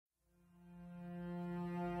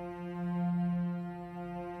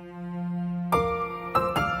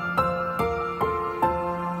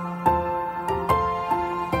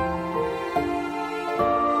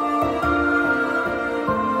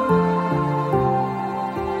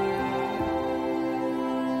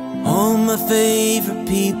my favorite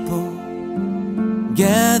people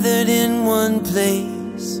gathered in one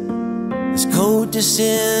place. This cold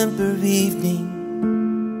December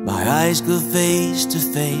evening, my eyes go face to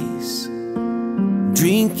face,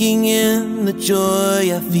 drinking in the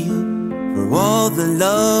joy I feel for all the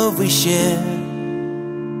love we share.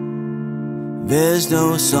 There's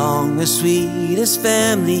no song as sweet as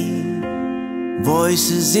family,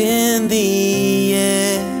 voices in the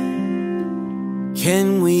air.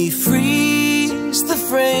 Can we freeze the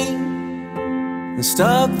frame and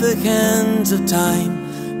stop the hands of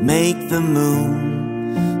time? Make the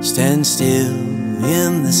moon stand still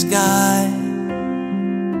in the sky.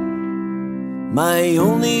 My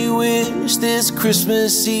only wish this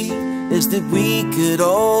Christmas Eve is that we could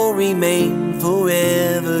all remain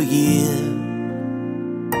forever here.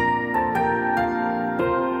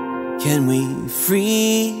 Can we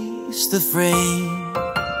freeze the frame?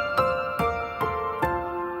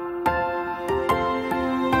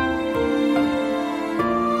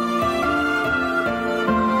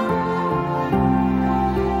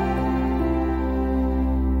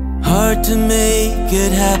 Hard to make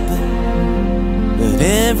it happen, but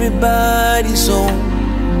everybody's home.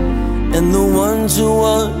 And the ones who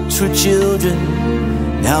once were children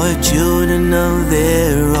now have children of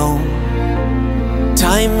their own.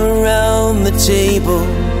 Time around the table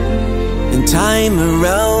and time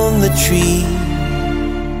around the tree.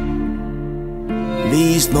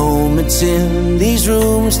 These moments in these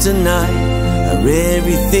rooms tonight are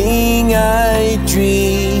everything I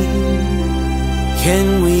dream.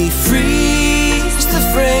 Can we freeze the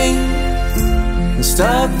frame and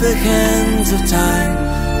stop the hands of time?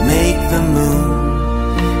 Make the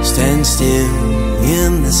moon stand still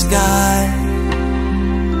in the sky.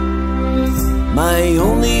 My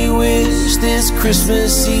only wish this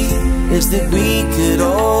Christmas Eve is that we could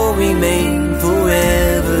all remain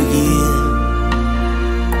forever here.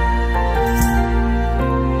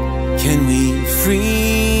 Can we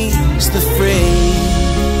freeze the frame?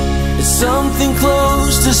 It's something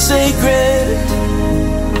close to sacred.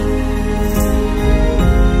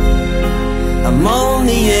 I'm on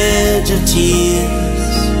the edge of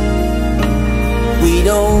tears. We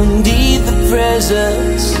don't need the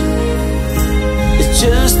presents, it's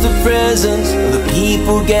just the presence of the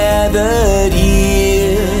people gathered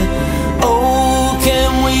here. Oh,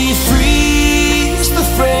 can we freeze the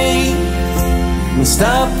frame and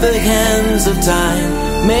stop the hands of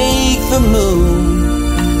time? Make the moon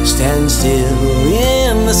stand still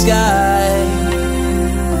in the sky.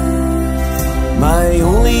 My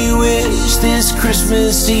only wish this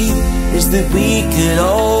Christmas Eve is that we could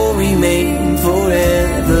all remain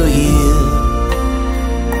forever here.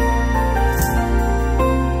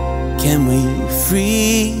 Can we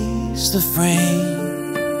freeze the frame?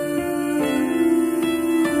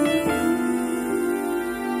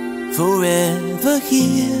 Forever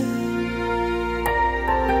here.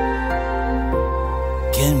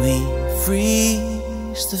 Can we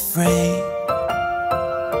freeze the frame?